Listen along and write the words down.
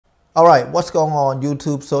All right, what's going on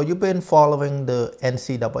YouTube? So you've been following the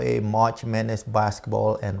NCAA March Madness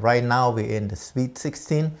basketball, and right now we're in the Sweet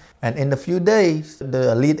 16, and in a few days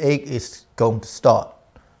the Elite 8 is going to start.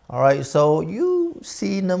 All right, so you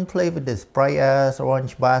see them play with this bright ass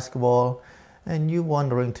orange basketball, and you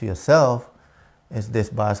wondering to yourself, is this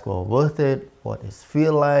basketball worth it? What does it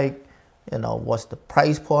feel like? You know, what's the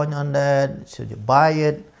price point on that? Should you buy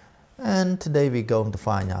it? And today we're going to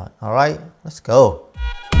find out. All right, let's go.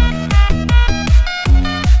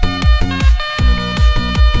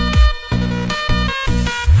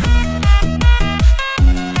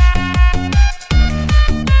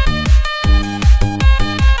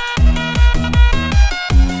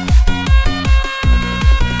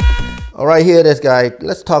 All right, here this guy.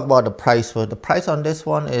 Let's talk about the price first. The price on this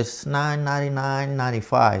one is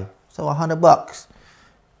 $9.99.95, so $100.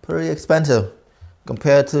 Pretty expensive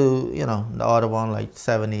compared to, you know, the other one like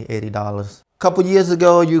 $70-$80. A couple years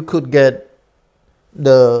ago, you could get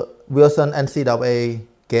the Wilson NCAA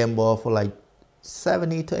game ball for like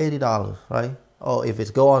 $70 to $80, right? Or if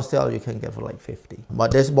it's go on sale, you can get for like $50.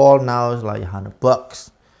 But this ball now is like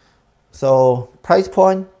 $100. So price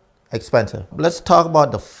point, expensive. Let's talk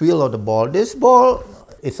about the feel of the ball. This ball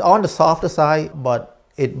is on the softer side, but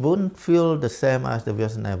it wouldn't feel the same as the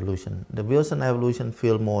Wilson Evolution. The Wilson Evolution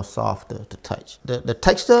feel more softer to touch. The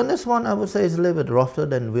texture on this one, I would say, is a little bit rougher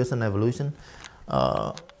than Wilson Evolution.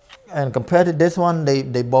 And compared to this one,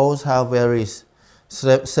 they both have very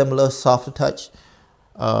similar softer touch.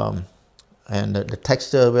 And the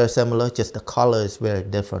texture very similar, just the color is very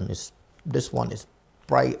different. This one is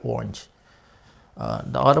bright orange.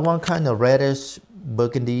 The other one kind of reddish,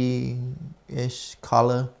 burgundy-ish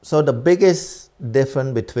color. So the biggest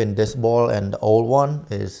difference between this ball and the old one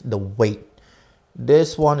is the weight.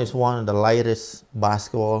 This one is one of the lightest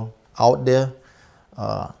basketball out there.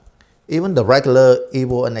 Even the regular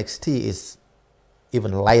Evo NXT is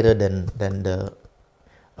even lighter than the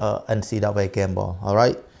NCAA game ball. All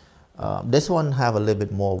right, this one have a little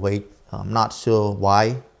bit more weight. I'm not sure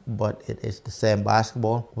why, but it is the same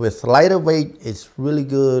basketball. With lighter weight, it's really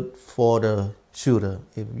good for the shooter.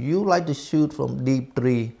 If you like to shoot from deep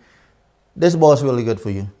three, this ball is really good for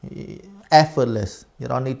you. Effortless. You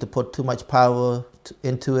don't need to put too much power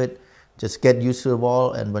into it. Just get used to the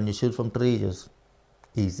ball, and when you shoot from three, just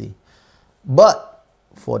easy. But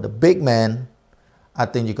for the big man, I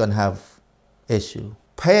think you're gonna have issue.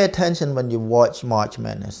 Pay attention when you watch March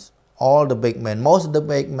Madness. All the big men, most of the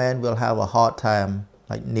big men will have a hard time,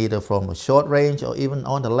 like neither from a short range or even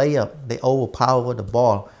on the layup. They overpower the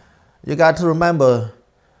ball. You got to remember,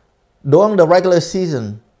 during the regular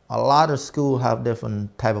season, a lot of schools have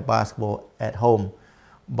different type of basketball at home.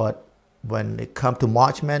 But when it comes to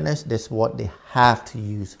March Madness, this is what they have to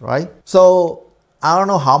use, right? So I don't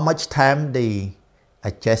know how much time they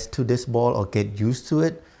adjust to this ball or get used to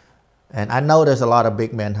it. And I know there's a lot of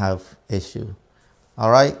big men have issue.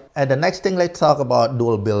 All right. And the next thing, let's talk about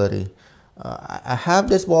durability. I have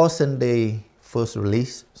this ball since they first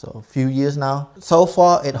released, so a few years now. So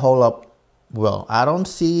far, it hold up well. I don't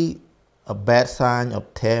see a bad sign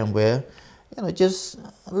of tear and wear. You know, just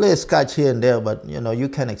a little scratch here and there, but you know, you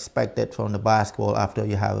can expect that from the basketball after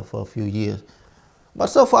you have it for a few years. But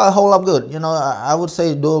so far, it hold up good. You know, I would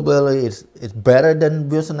say durability is better than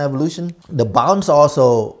Wilson Evolution. The bounce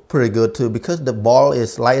also pretty good too, because the ball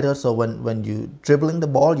is lighter. So when you dribbling the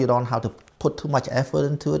ball, you don't have to put too much effort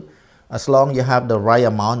into it. As long as you have the right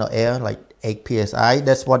amount of air, like 8 psi,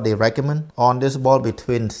 that's what they recommend on this ball,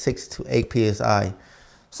 between 6 to 8 psi.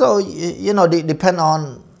 So you know, depend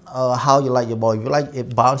on how you like your ball. If you like it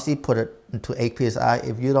bouncy, put it into 8 psi.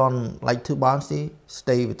 If you don't like too bouncy,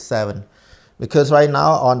 stay with 7. Because right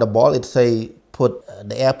now on the ball, it say put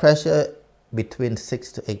the air pressure between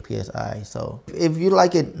 6 to 8 psi. So if you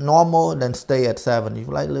like it normal, then stay at 7. If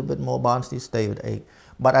you like a little bit more bouncy, stay with 8.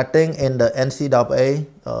 But I think in the NCAA,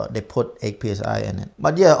 they put 8 psi in it.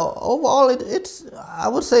 But yeah, overall, it's I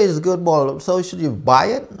would say it's a good ball. So should you buy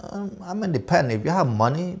it? I mean, depend. If you have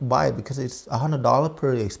money, buy it, because it's $100,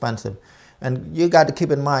 pretty expensive. And you got to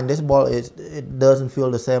keep in mind, this ball it doesn't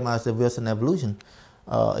feel the same as the Wilson Evolution.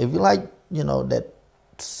 If you like, you know, that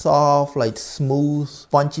soft, like smooth,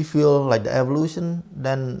 spongy feel like the Evolution,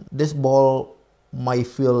 then this ball might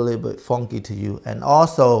feel a little bit funky to you. And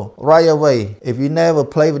also, right away, if you never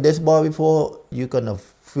played with this ball before, you're gonna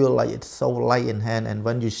feel like it's so light in hand, and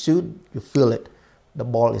when you shoot, you feel it. The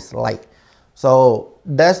ball is light. So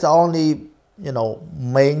that's the only, you know,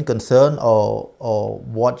 main concern or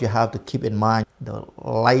what you have to keep in mind. The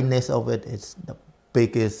lightness of it is the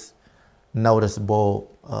biggest noticeable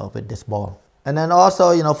with this ball. And then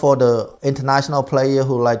also, you know, for the international player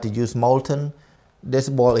who like to use molten, this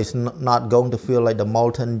ball is not going to feel like the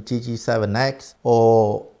Molten GG7X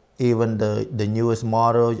or even the newest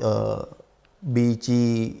model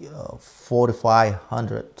BG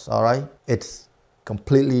 4500s. All right, it's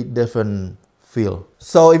completely different feel.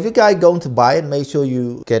 So if you guys going to buy it, make sure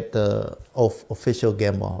you get the official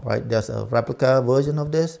game ball. Right, there's a replica version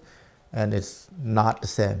of this and it's not the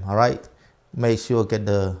same. All right, make sure get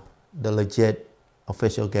the legit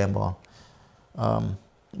official game ball.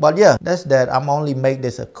 But yeah, that's that. I'm only make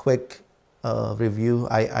this a quick review.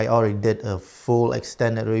 I already did a full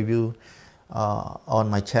extended review on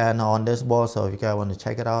my channel on this ball, so if you guys want to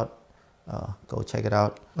check it out, go check it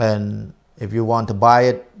out. And if you want to buy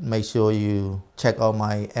it, make sure you check out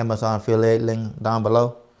my Amazon affiliate link down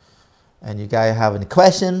below. And you guys have any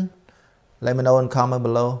question, let me know in the comment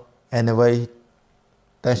below. Anyway,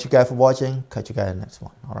 thanks you guys for watching. Catch you guys in the next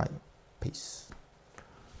one. All right, peace.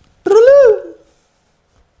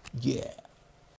 Yeah.